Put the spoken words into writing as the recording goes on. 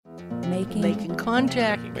Making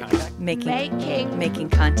contact. Making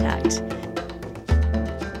contact.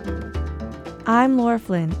 I'm Laura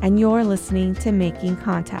Flynn, and you're listening to Making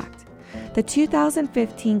Contact. The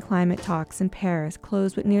 2015 climate talks in Paris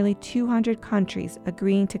closed with nearly 200 countries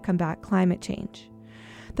agreeing to combat climate change.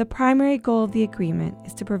 The primary goal of the agreement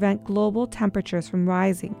is to prevent global temperatures from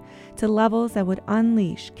rising to levels that would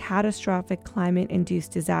unleash catastrophic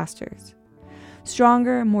climate-induced disasters.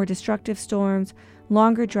 Stronger, more destructive storms,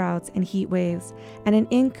 longer droughts and heat waves, and an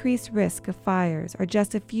increased risk of fires are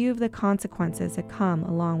just a few of the consequences that come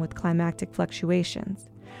along with climatic fluctuations.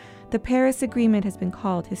 The Paris Agreement has been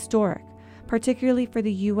called historic, particularly for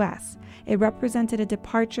the U.S. It represented a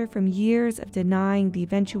departure from years of denying the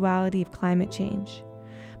eventuality of climate change.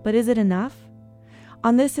 But is it enough?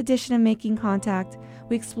 On this edition of Making Contact,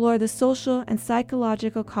 we explore the social and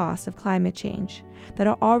psychological costs of climate change that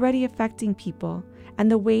are already affecting people and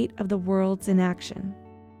the weight of the world's inaction.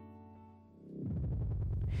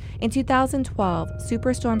 In 2012,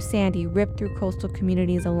 Superstorm Sandy ripped through coastal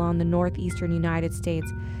communities along the northeastern United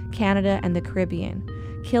States, Canada, and the Caribbean,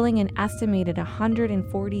 killing an estimated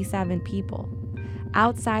 147 people.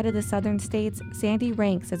 Outside of the southern states, Sandy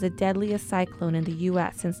ranks as the deadliest cyclone in the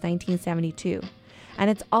U.S. since 1972, and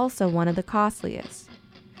it's also one of the costliest.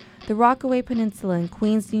 The Rockaway Peninsula in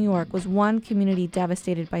Queens, New York was one community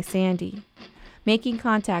devastated by Sandy. Making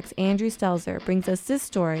Contact's Andrew Stelzer brings us this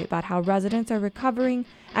story about how residents are recovering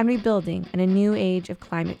and rebuilding in a new age of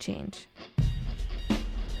climate change.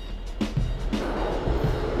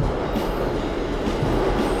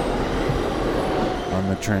 On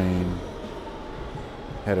the train,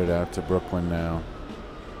 headed out to Brooklyn now,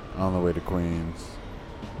 on the way to Queens.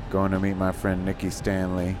 Going to meet my friend Nikki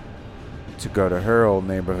Stanley to go to her old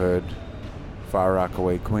neighborhood, Far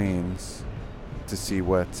Rockaway, Queens, to see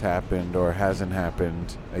what's happened or hasn't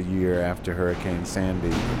happened a year after Hurricane Sandy.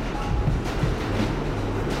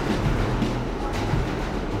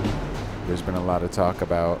 There's been a lot of talk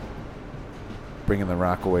about bringing the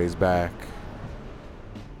Rockaways back.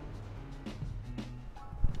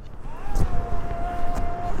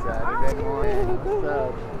 Saturday morning. What's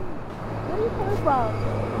up? Where are you coming from?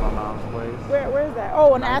 My mom's place. Where is that?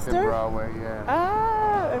 Oh, on 9th and Astor? Broadway, yeah.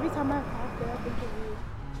 Ah, every time I pass there, I think of you.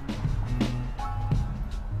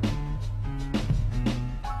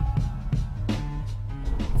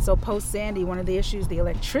 So post Sandy, one of the issues, the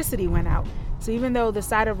electricity went out. So even though the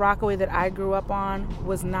side of Rockaway that I grew up on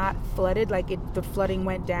was not flooded, the flooding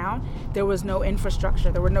went down, there was no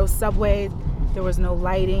infrastructure. There were no subways, there was no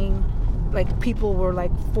lighting. People were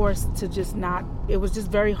forced to just not, it was just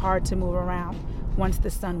very hard to move around once the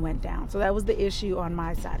sun went down. So that was the issue on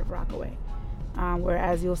my side of Rockaway.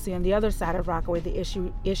 Whereas you'll see on the other side of Rockaway, the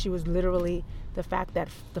issue is literally the fact that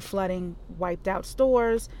the flooding wiped out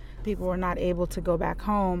stores. People were not able to go back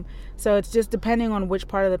home. So it's just depending on which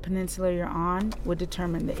part of the peninsula you're on would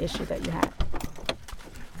determine the issue that you had.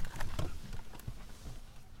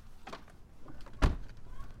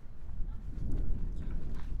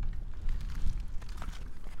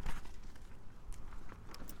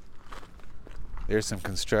 There's some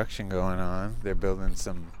construction going on. They're building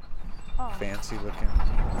some fancy looking.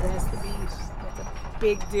 That's the beach. That's a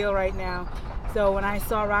big deal right now. So when I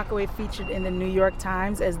saw Rockaway featured in the New York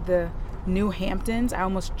Times as the New Hamptons, I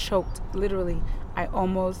almost choked. Literally, I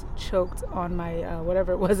almost choked on my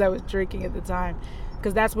whatever it was I was drinking at the time,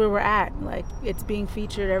 because that's where we're at. It's being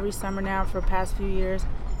featured every summer now for the past few years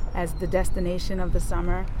as the destination of the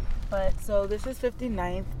summer. But so this is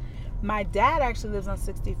 59th. My dad actually lives on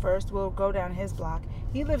 61st. We'll go down his block.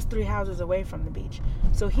 He lives 3 houses away from the beach.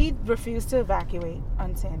 So he refused to evacuate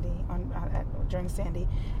on Sandy, during Sandy.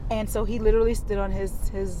 And so he literally stood on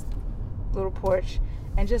his little porch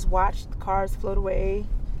and just watched cars float away,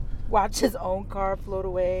 watched his own car float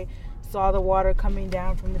away, saw the water coming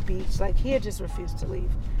down from the beach. He had just refused to leave.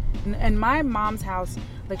 And my mom's house,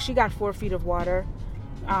 she got 4 feet of water.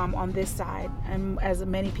 On this side, and as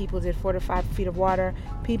many people did, 4 to 5 feet of water.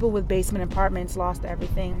 People with basement apartments lost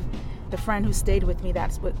everything. The friend who stayed with me,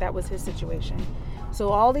 that was his situation. So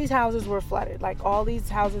all these houses were flooded. All these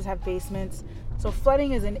houses have basements. So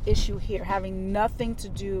flooding is an issue here, having nothing to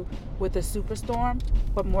do with the superstorm,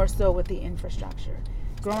 but more so with the infrastructure.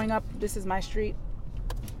 Growing up, this is my street.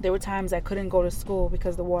 There were times I couldn't go to school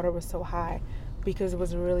because the water was so high, because it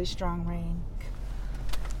was a really strong rain.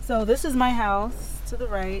 So this is my house to the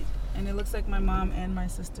right, and it looks like my mom and my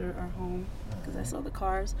sister are home because I saw the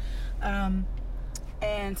cars.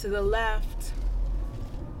 And to the left,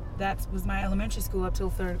 that was my elementary school up till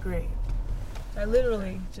 3rd grade. I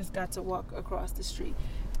literally just got to walk across the street.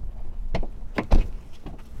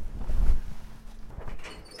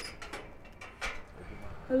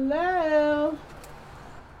 Hello.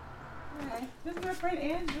 Hi. This is my friend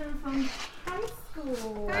Andrew from high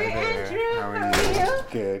school. Hi there. Andrew. How are you?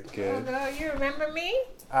 Good. Hello, you remember me?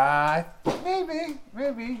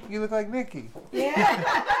 Maybe. You look like Nikki. Yeah.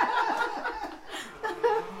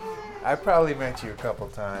 I probably met you a couple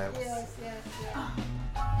times. Yes.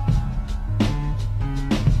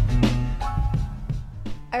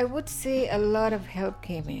 I would say a lot of help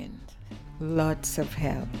came in. Lots of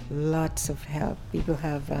help. People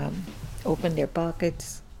have opened their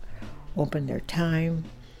pockets, opened their time.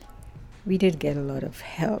 We did get a lot of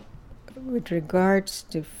help. With regards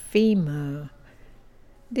to FEMA,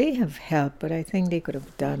 they have helped, but I think they could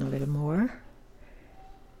have done a little more.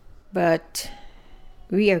 But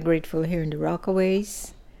we are grateful here in the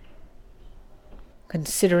Rockaways,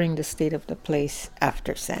 considering the state of the place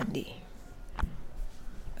after Sandy.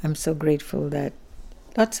 I'm so grateful that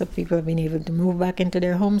lots of people have been able to move back into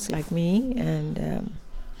their homes like me, and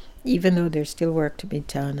even though there's still work to be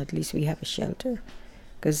done, at least we have a shelter,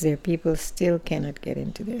 because there are people still cannot get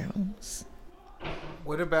into their homes.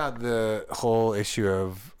 What about the whole issue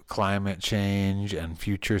of climate change and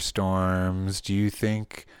future storms? Do you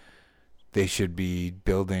think they should be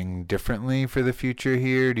building differently for the future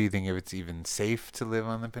here? Do you think if it's even safe to live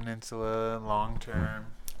on the peninsula long term?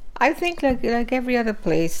 I think like every other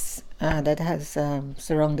place that has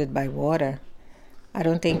surrounded by water, I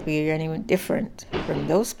don't think we're any different from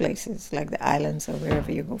those places, like the islands or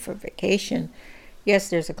wherever you go for vacation. Yes,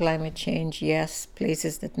 there's a climate change. Yes,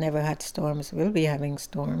 places that never had storms will be having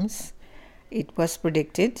storms. It was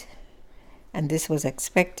predicted, and this was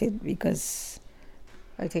expected, because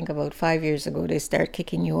I think about 5 years ago they started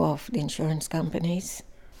kicking you off, the insurance companies.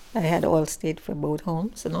 I had Allstate for both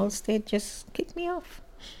homes, and Allstate just kicked me off.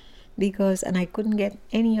 And I couldn't get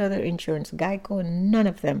any other insurance, Geico, none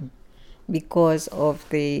of them, because of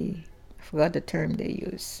I forgot the term they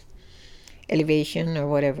use, elevation or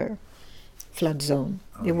whatever, flood zone.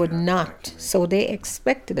 They would not. Actually. So they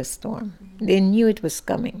expected a storm. They knew it was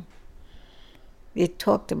coming. They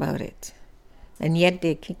talked about it, and yet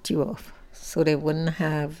they kicked you off, so they wouldn't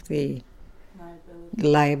have the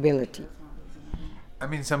liability. I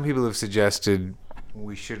mean, some people have suggested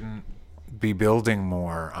we shouldn't be building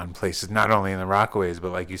more on places, not only in the Rockaways,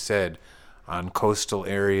 but like you said, on coastal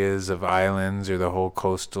areas of islands or the whole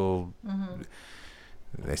coastal. Mm-hmm.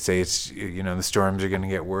 They say it's, the storms are going to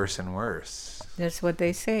get worse and worse. That's what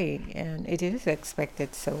they say, and it is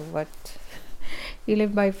expected. So what? You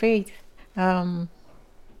live by faith. We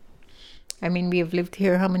have lived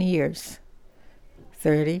here how many years?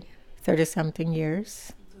 30-something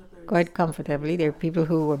years, quite comfortably. There are people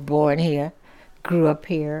who were born here, grew up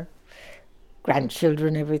here,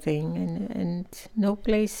 grandchildren, everything, and no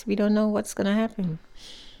place, we don't know what's going to happen.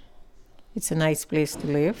 It's a nice place to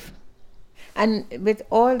live. And with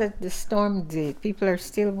all that the storm did, people are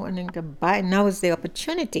still wanting to buy. Now is the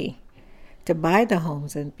opportunity to buy the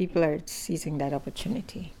homes, and people are seizing that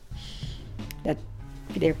opportunity. That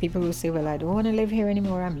there are people who say, well, I don't want to live here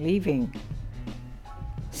anymore, I'm leaving.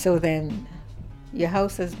 So then your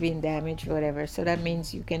house has been damaged, whatever, so that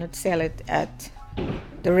means you cannot sell it at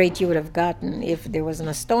the rate you would have gotten if there wasn't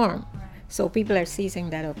a storm. So people are seizing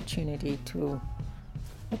that opportunity to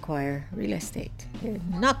acquire real estate. They're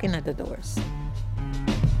knocking at the doors.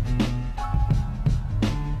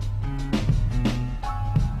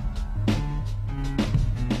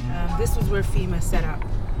 This was where FEMA set up.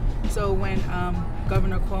 So when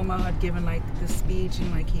Governor Cuomo had given the speech,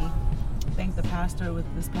 and he thanked the pastor with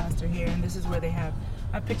this pastor here, and this is where they have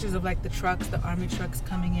pictures of the trucks, the army trucks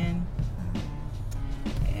coming in.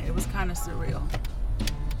 It was kind of surreal.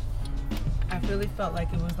 I really felt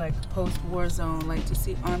like it was post-war zone, to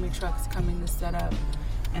see army trucks coming to set up,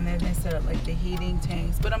 and then they set up the heating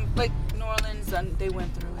tanks. But I'm New Orleans, they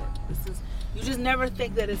went through it. You just never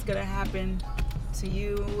think that it's gonna happen to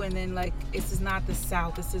you, and then this is not the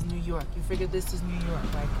South, this is New York. You figure this is New York.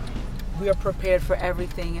 We are prepared for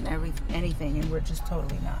everything and anything, and we're just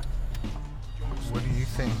totally not. What do you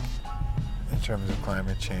think, in terms of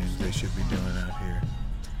climate change, they should be doing out here?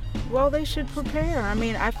 Well, they should prepare.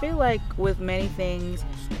 I feel like with many things,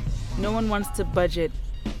 no one wants to budget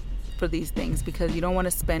for these things because you don't want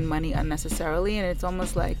to spend money unnecessarily, and it's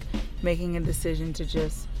almost like making a decision to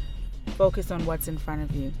just focus on what's in front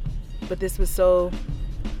of you. But this was so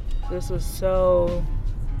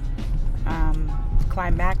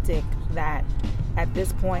climactic that at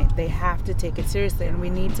this point they have to take it seriously, and we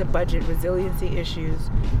need to budget resiliency issues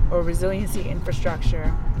or resiliency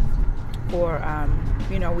infrastructure, or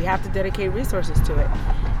we have to dedicate resources to it.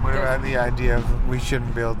 What about the idea of we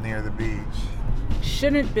shouldn't build near the beach?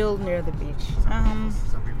 Shouldn't build near the beach. Some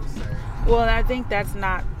people say. Well, I think that's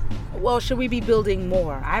not... Well, should we be building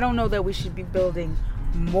more? I don't know that we should be building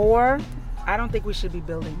more. I don't think we should be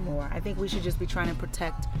building more. I think we should just be trying to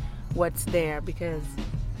protect what's there, because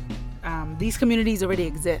these communities already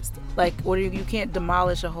exist. Like, you can't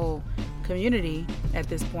demolish a whole community at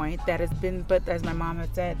this point that has been, but as my mom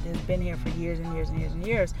had said, has been here for years and years and years and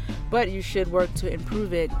years. But you should work to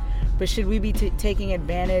improve it. But should we be taking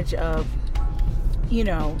advantage of,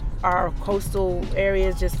 our coastal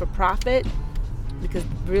areas just for profit? Because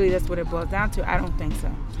really that's what it boils down to. I don't think so.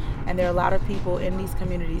 And there are a lot of people in these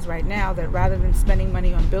communities right now that rather than spending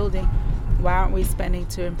money on building, why aren't we spending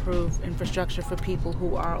to improve infrastructure for people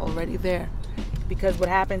who are already there? Because what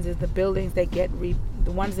happens is the buildings that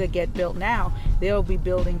the ones that get built now, they'll be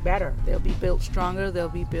building better. They'll be built stronger. They'll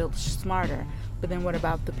be built smarter. But then what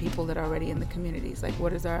about the people that are already in the communities? Like,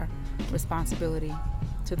 what is our responsibility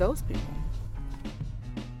to those people?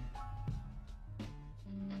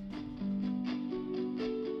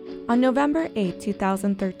 On November 8,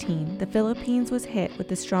 2013, the Philippines was hit with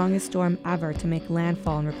the strongest storm ever to make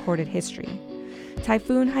landfall in recorded history.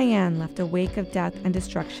 Typhoon Haiyan left a wake of death and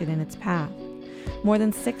destruction in its path. More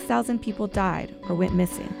than 6,000 people died or went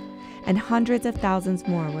missing, and hundreds of thousands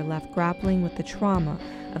more were left grappling with the trauma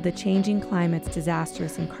of the changing climate's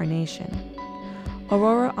disastrous incarnation.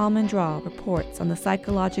 Aurora Almendral reports on the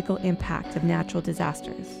psychological impact of natural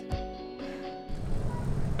disasters.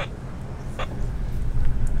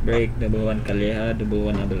 Break, Dabuan Kaleha,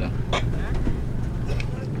 Dabuan Abela.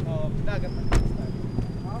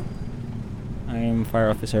 I'm Fire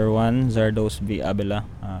Officer 1, Zardos V. Abela,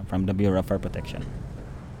 from the Bureau of Fire Protection.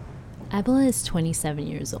 Abela is 27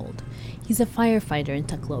 years old. He's a firefighter in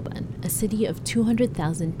Tacloban, a city of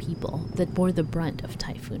 200,000 people that bore the brunt of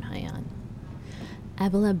Typhoon Haiyan.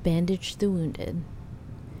 Abela bandaged the wounded.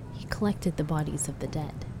 He collected the bodies of the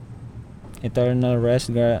dead. Eternal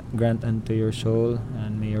rest grant unto your soul,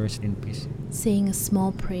 and may you rest in peace. Saying a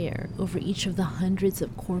small prayer over each of the hundreds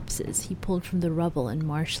of corpses he pulled from the rubble and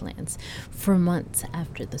marshlands for months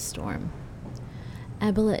after the storm.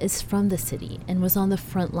 Abela is from the city and was on the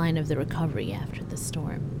front line of the recovery after the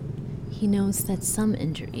storm. He knows that some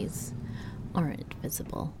injuries aren't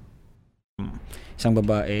visible. Isang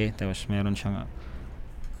babae, tapos meron siyang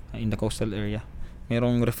in the coastal area.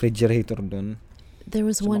 Merong refrigerator dun. There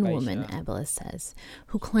was one woman, Abela says,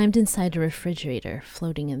 who climbed inside a refrigerator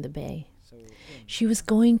floating in the bay. She was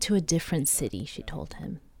going to a different city, she told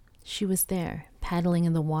him. She was there, paddling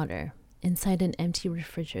in the water, inside an empty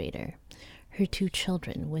refrigerator, her 2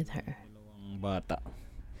 children with her. Bata.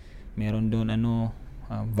 Meron doon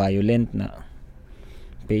violent na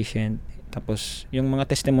patient. Tapos yung mga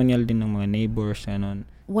testimonial din ng mga neighbors.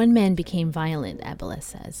 One man became violent, Abela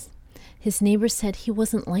says. His neighbors said he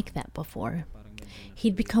wasn't like that before.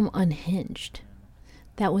 He'd become unhinged.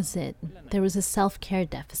 That was it. There was a self-care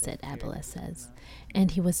deficit, Abela says,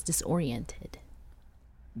 and he was disoriented.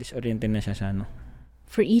 Disoriented na siya sa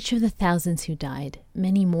For each of the thousands who died,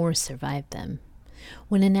 many more survived them.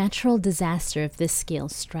 When a natural disaster of this scale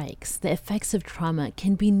strikes, the effects of trauma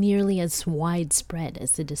can be nearly as widespread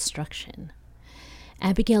as the destruction.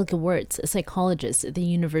 Abigail Gewurtz, a psychologist at the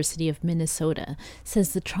University of Minnesota,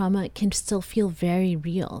 says the trauma can still feel very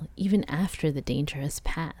real, even after the danger has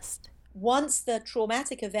passed. Once the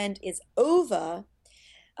traumatic event is over,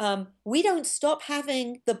 we don't stop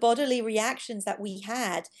having the bodily reactions that we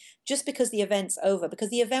had just because the event's over, because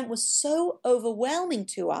the event was so overwhelming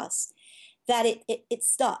to us that it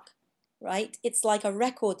stuck, right? It's like a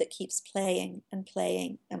record that keeps playing and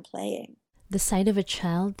playing and playing. The sight of a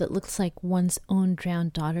child that looks like one's own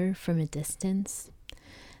drowned daughter from a distance.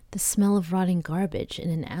 The smell of rotting garbage in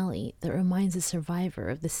an alley that reminds a survivor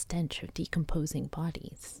of the stench of decomposing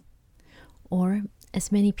bodies. Or,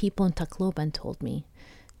 as many people in Tacloban told me,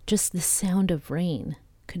 just the sound of rain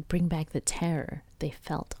could bring back the terror they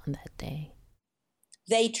felt on that day.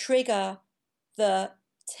 They trigger the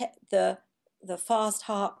fast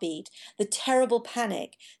heartbeat, the terrible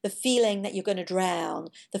panic, the feeling that you're going to drown,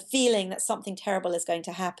 the feeling that something terrible is going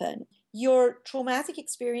to happen. Your traumatic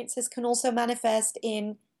experiences can also manifest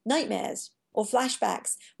in nightmares or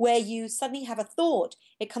flashbacks, where you suddenly have a thought,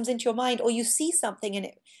 it comes into your mind, or you see something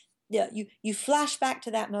and you flash back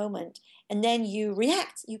to that moment, and then you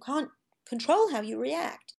react. You can't control how you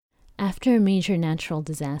react. After a major natural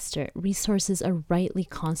disaster, resources are rightly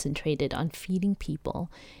concentrated on feeding people,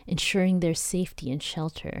 ensuring their safety and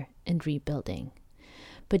shelter, and rebuilding.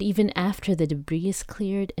 But even after the debris is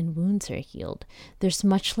cleared and wounds are healed, there's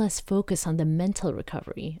much less focus on the mental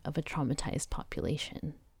recovery of a traumatized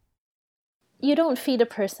population. you don't feed a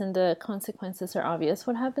person, the consequences are obvious.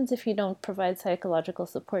 What happens if you don't provide psychological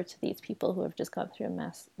support to these people who have just gone through a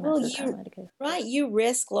massive traumatic event? Right, you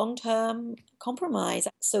risk long-term compromise.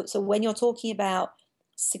 So when you're talking about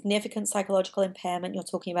significant psychological impairment, you're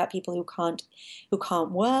talking about people who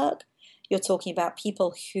can't work, you're talking about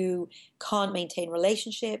people who can't maintain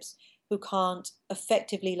relationships, who can't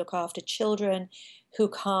effectively look after children, who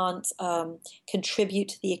can't contribute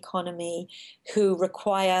to the economy, who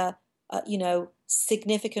require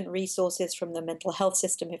significant resources from the mental health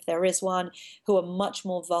system, if there is one, who are much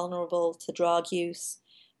more vulnerable to drug use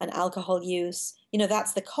and alcohol use.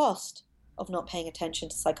 That's the cost of not paying attention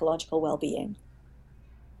to psychological well-being.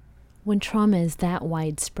 When trauma is that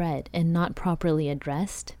widespread and not properly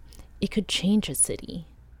addressed, it could change a city.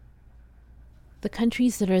 The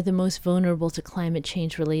countries that are the most vulnerable to climate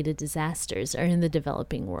change-related disasters are in the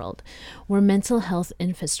developing world, where mental health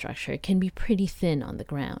infrastructure can be pretty thin on the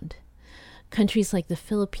ground. Countries like the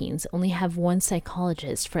Philippines only have one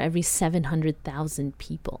psychologist for every 700,000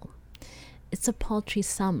 people. It's a paltry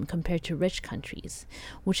sum compared to rich countries,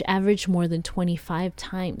 which average more than 25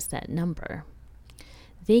 times that number.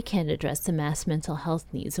 They can't address the mass mental health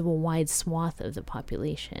needs of a wide swath of the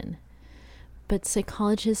population. But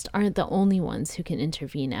psychologists aren't the only ones who can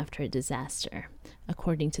intervene after a disaster,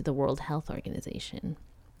 according to the World Health Organization.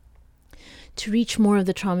 To reach more of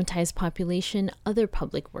the traumatized population, other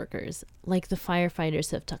public workers, like the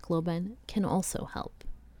firefighters of Tacloban, can also help.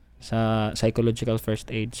 Sa psychological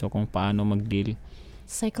first aid, so kung paano mag-deal.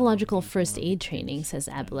 Psychological first aid training, says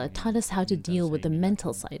Abela, taught us how to deal with the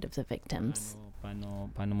mental side of the victims.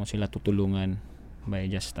 Paano mo sila tutulungan by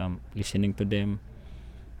just listening to them,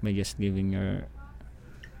 by just giving your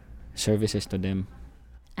services to them.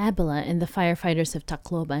 Abela and the firefighters of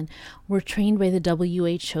Tacloban were trained by the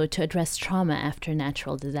WHO to address trauma after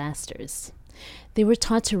natural disasters. They were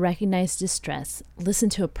taught to recognize distress, listen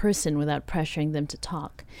to a person without pressuring them to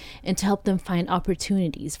talk, and to help them find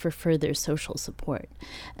opportunities for further social support,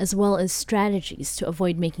 as well as strategies to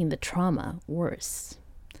avoid making the trauma worse.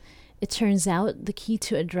 It turns out the key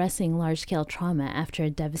to addressing large-scale trauma after a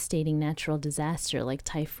devastating natural disaster like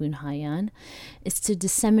Typhoon Haiyan is to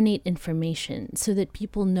disseminate information so that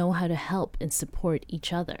people know how to help and support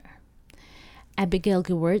each other. Abigail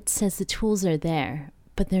Gewert says the tools are there,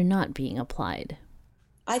 but they're not being applied.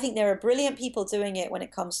 I think there are brilliant people doing it when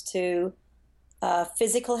it comes to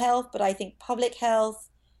physical health, but I think public health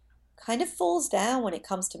kind of falls down when it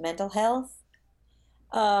comes to mental health.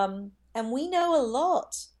 And we know a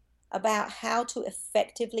lot about how to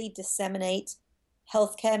effectively disseminate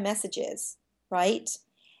healthcare messages, right?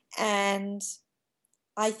 And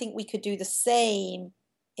I think we could do the same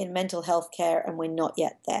in mental health care, and we're not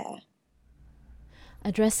yet there.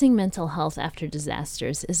 Addressing mental health after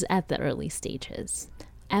disasters is at the early stages.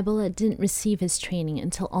 Abela didn't receive his training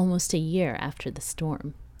until almost a year after the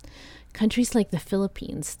storm. Countries like the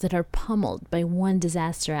Philippines, that are pummeled by one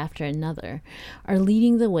disaster after another, are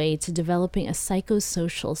leading the way to developing a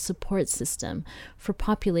psychosocial support system for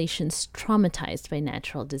populations traumatized by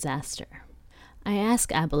natural disaster. I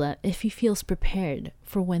ask Abela if he feels prepared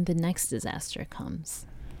for when the next disaster comes.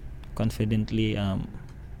 Confidently,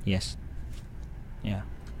 yes. Yeah.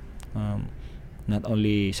 Not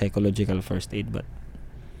only psychological first aid, but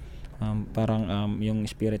parang yung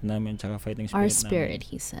spirit namin tsaka fighting spirit our spirit namin,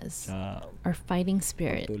 he says, our fighting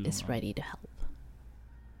spirit pagtulong, is ready to help.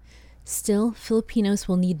 Still, Filipinos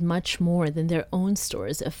will need much more than their own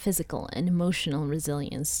stores of physical and emotional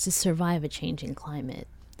resilience to survive a changing climate.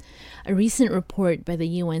 A recent report by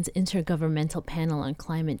the UN's Intergovernmental Panel on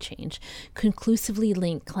Climate Change conclusively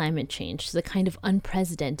linked climate change to the kind of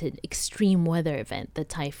unprecedented extreme weather event that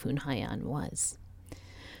Typhoon Haiyan was.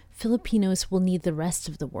 Filipinos will need the rest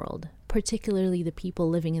of the world, particularly the people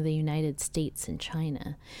living in the United States and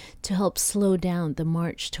China, to help slow down the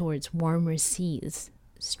march towards warmer seas,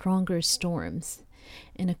 stronger storms,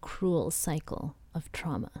 and a cruel cycle of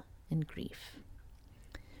trauma and grief.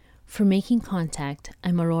 For Making Contact,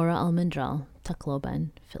 I'm Aurora Almendral,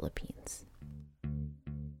 Tacloban, Philippines.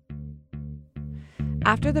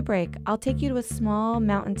 After the break, I'll take you to a small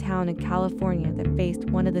mountain town in California that faced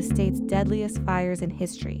one of the state's deadliest fires in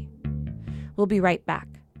history. We'll be right back.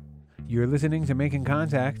 You're listening to Making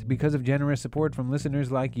Contact. Because of generous support from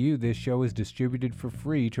listeners like you, this show is distributed for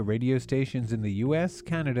free to radio stations in the US,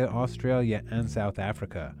 Canada, Australia, and South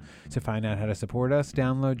Africa. To find out how to support us,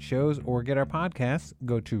 download shows, or get our podcasts,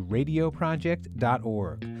 go to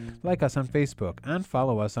radioproject.org. Like us on Facebook and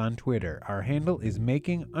follow us on Twitter. Our handle is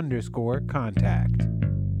making_contact.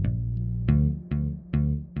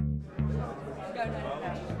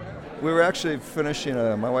 We were actually finishing,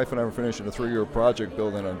 my wife and I were finishing a 3-year project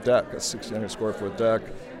building a deck, a 1,600 square foot deck,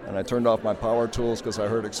 and I turned off my power tools because I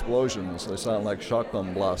heard explosions. They sounded like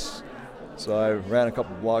shotgun blasts. So I ran a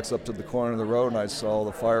couple blocks up to the corner of the road and I saw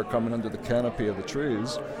the fire coming under the canopy of the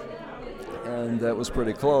trees. And that was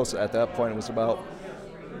pretty close. At that point, it was about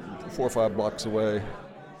 4 or 5 blocks away.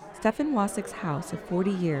 Stefan Wasik's house of 40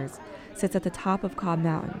 years sits at the top of Cobb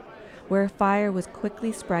Mountain, where a fire was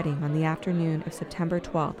quickly spreading on the afternoon of September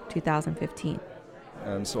 12, 2015.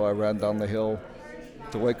 And so I ran down the hill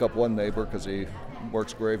to wake up one neighbor because he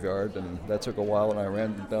works graveyard, and that took a while, and I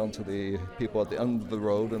ran down to the people at the end of the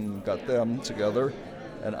road and got them together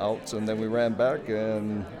and out, and then we ran back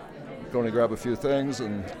and going to grab a few things,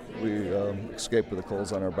 and we escaped with the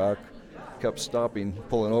coals on our back. Kept stopping,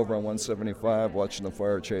 pulling over on 175, watching the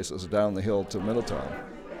fire chase us down the hill to Middletown.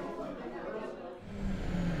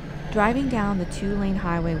 Driving down the 2-lane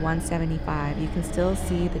Highway 175, you can still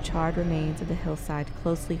see the charred remains of the hillside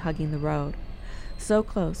closely hugging the road. So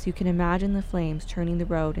close, you can imagine the flames turning the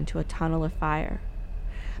road into a tunnel of fire.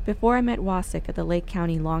 Before I met Wasik at the Lake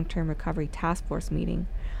County Long-Term Recovery Task Force meeting,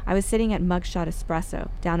 I was sitting at Mugshot Espresso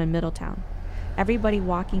down in Middletown. Everybody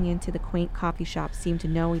walking into the quaint coffee shop seemed to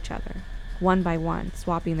know each other, one by one,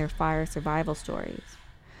 swapping their fire survival stories.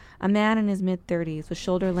 A man in his mid-30s with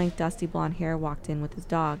shoulder-length dusty blonde hair walked in with his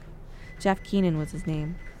dog. Jeff Keenan was his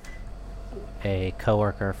name. A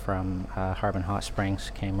coworker from Harbin Hot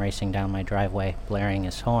Springs came racing down my driveway, blaring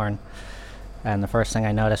his horn. And the first thing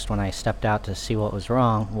I noticed when I stepped out to see what was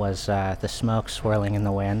wrong was the smoke swirling in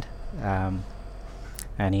the wind.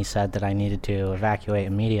 And he said that I needed to evacuate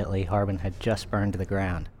immediately. Harbin had just burned to the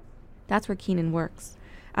ground. That's where Keenan works.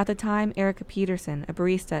 At the time, Erica Peterson, a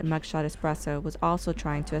barista at Mugshot Espresso, was also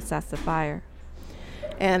trying to assess the fire.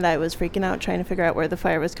 And I was freaking out trying to figure out where the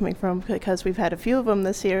fire was coming from because we've had a few of them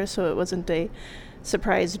this year, so it wasn't a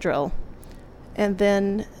surprise drill. And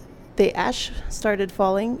then the ash started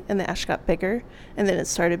falling, and the ash got bigger, and then it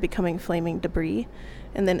started becoming flaming debris,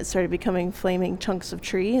 and then it started becoming flaming chunks of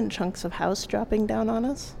tree and chunks of house dropping down on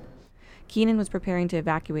us. Keenan was preparing to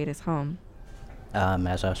evacuate his home.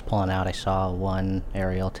 As I was pulling out, I saw one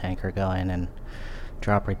aerial tanker go in and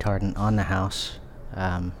drop retardant on the house.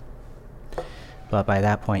 But by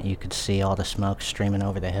that point, you could see all the smoke streaming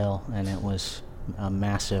over the hill, and it was a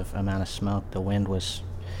massive amount of smoke. The wind was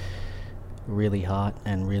really hot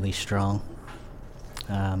and really strong.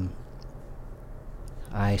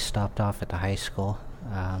 I stopped off at the high school,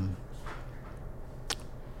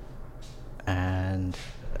 and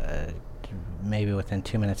maybe within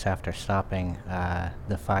 2 minutes after stopping,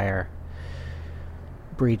 the fire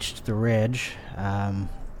breached the ridge.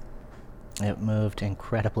 It moved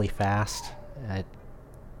incredibly fast. It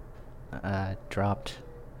dropped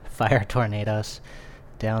fire tornadoes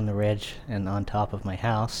down the ridge and on top of my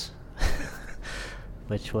house,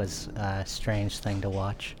 which was a strange thing to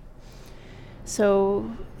watch.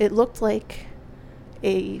 So it looked like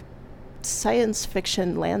a science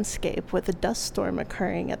fiction landscape with a dust storm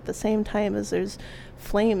occurring at the same time as there's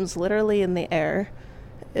flames literally in the air.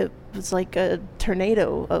 It was like a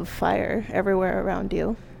tornado of fire everywhere around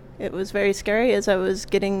you. It was very scary. As I was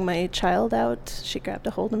getting my child out, she grabbed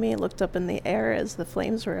a hold of me and looked up in the air as the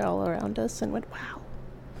flames were all around us and went, wow.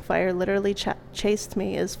 Fire literally chased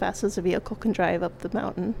me as fast as a vehicle can drive up the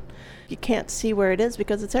mountain. You can't see where it is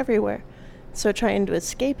because it's everywhere. So trying to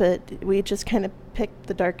escape it, we just kind of picked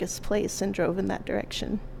the darkest place and drove in that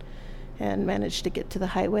direction and managed to get to the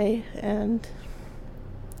highway and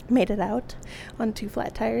made it out on 2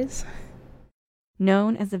 flat tires.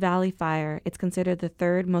 Known as the Valley Fire, it's considered the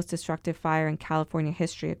 3rd most destructive fire in California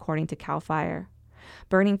history, according to CAL FIRE.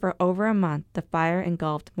 Burning for over a month, the fire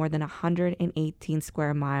engulfed more than 118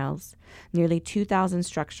 square miles, nearly 2,000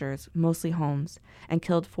 structures, mostly homes, and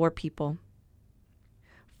killed 4 people.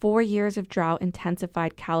 4 years of drought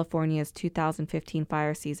intensified California's 2015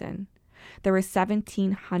 fire season. There were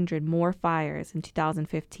 1,700 more fires in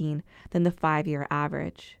 2015 than the 5-year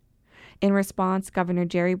average. In response, Governor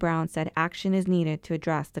Jerry Brown said action is needed to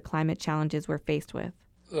address the climate challenges we're faced with.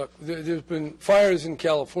 Look, there's been fires in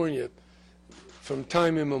California from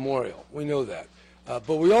time immemorial. We know that.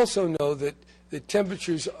 But we also know that the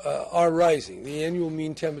temperatures are rising. The annual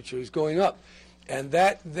mean temperature is going up. And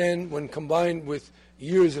that then, when combined with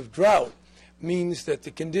years of drought, means that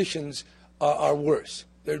the conditions are worse.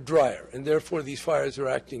 They're drier, and therefore these fires are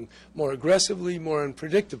acting more aggressively, more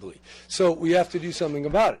unpredictably. So we have to do something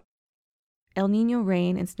about it. El Niño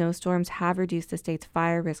rain and snowstorms have reduced the state's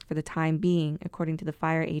fire risk for the time being, according to the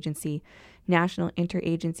fire agency, National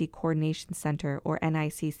Interagency Coordination Center, or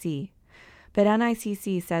NICC. But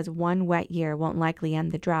NICC says one wet year won't likely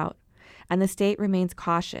end the drought, and the state remains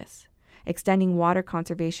cautious. extending water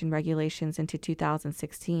conservation regulations into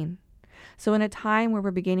 2016. So in a time where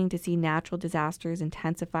we're beginning to see natural disasters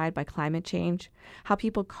intensified by climate change, how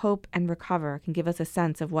people cope and recover can give us a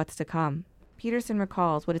sense of what's to come. Peterson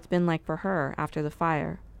recalls what it's been like for her after the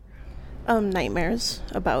fire. Nightmares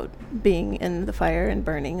about being in the fire and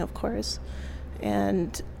burning, of course.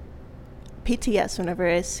 And PTS, whenever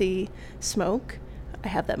I see smoke, I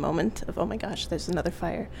have that moment of, oh my gosh, there's another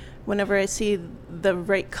fire. Whenever I see the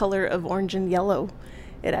right color of orange and yellow,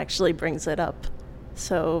 it actually brings it up.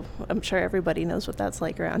 So I'm sure everybody knows what that's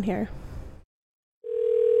like around here.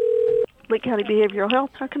 Lake County Behavioral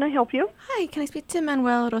Health, how can I help you? Hi, can I speak to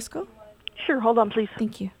Manuel Orozco? Sure, hold on, please.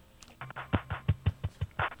 Thank you.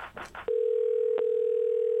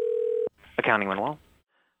 Accounting Manuel.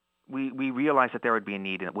 We realized that there would be a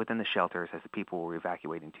need within the shelters as the people were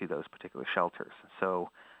evacuating to those particular shelters. So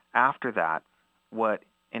after that, what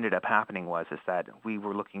ended up happening is that we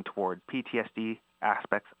were looking toward PTSD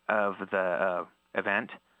aspects of the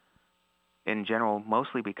event in general,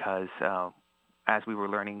 mostly because as we were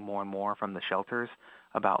learning more and more from the shelters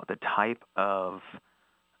about the type of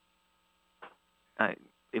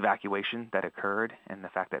evacuation that occurred and the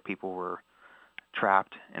fact that people were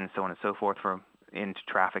trapped and so on and so forth into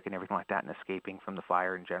traffic and everything like that and escaping from the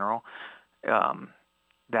fire in general,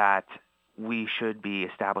 that we should be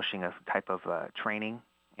establishing a type of training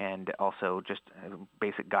and also just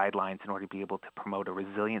basic guidelines in order to be able to promote a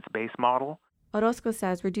resilience-based model. Orozco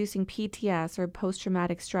says reducing PTS, or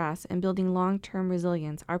post-traumatic stress, and building long-term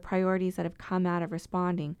resilience are priorities that have come out of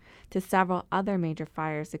responding to several other major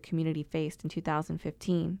fires the community faced in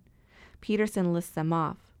 2015. Peterson lists them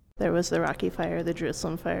off. There was the Rocky Fire, the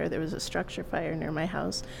Jerusalem Fire, there was a structure fire near my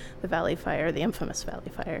house, the Valley Fire, the infamous Valley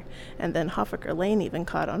Fire, and then Hoffaker Lane even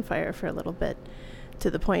caught on fire for a little bit, to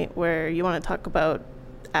the point where you want to talk about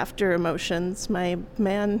after emotions. My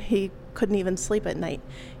man, he couldn't even sleep at night.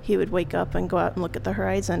 He would wake up and go out and look at the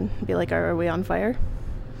horizon and be like, are we on fire?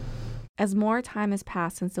 As more time has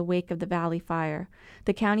passed since the wake of the Valley Fire,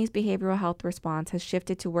 the county's behavioral health response has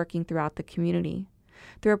shifted to working throughout the community.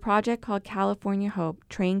 Through a project called California Hope,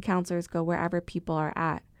 trained counselors go wherever people are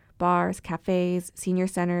at: bars, cafes, senior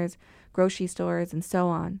centers, grocery stores, and so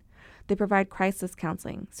on. They provide crisis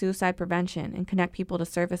counseling, suicide prevention, and connect people to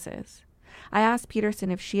services. I asked Peterson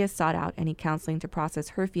if she has sought out any counseling to process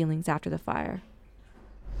her feelings after the fire.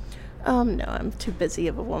 No, I'm too busy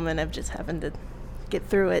of a woman. I'm just having to get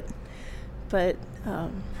through it. But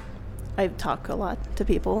I talk a lot to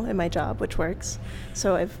people in my job, which works.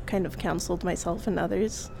 So I've kind of counseled myself and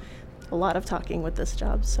others. A lot of talking with this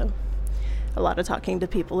job, so a lot of talking to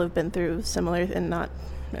people who've been through similar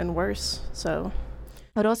and worse. So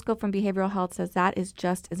Orozco from Behavioral Health says that is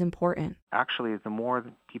just as important. Actually, the more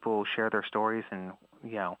people share their stories and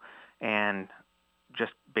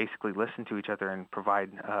just basically listen to each other and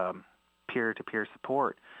provide peer-to-peer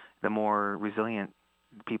support, the more resilient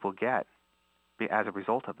people get as a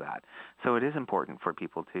result of that. So it is important for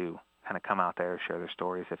people to kind of come out there, share their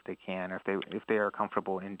stories if they can, or if they are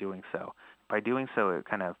comfortable in doing so. By doing so, it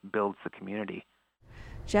kind of builds the community.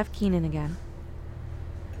 Jeff Keenan again.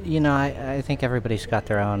 You know, I think everybody's got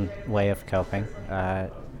their own way of coping.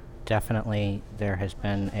 Definitely there has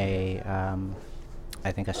been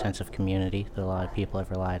I think a sense of community that a lot of people have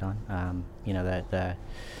relied on.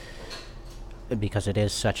 Because it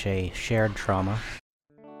is such a shared trauma.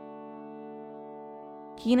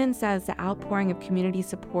 Keenan says the outpouring of community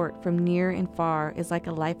support from near and far is like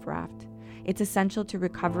a life raft. It's essential to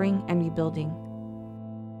recovering and rebuilding.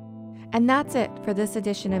 And that's it for this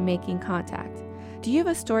edition of Making Contact. Do you have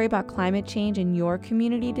a story about climate change in your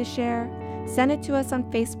community to share? Send it to us on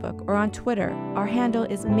Facebook or on Twitter. Our handle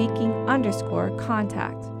is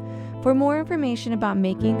making_contact. For more information about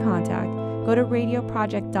Making Contact, go to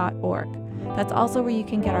radioproject.org. That's also where you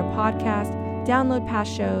can get our podcast, download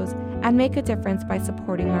past shows, and make a difference by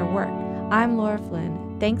supporting our work. I'm Laura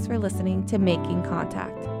Flynn. Thanks for listening to Making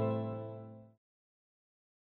Contact.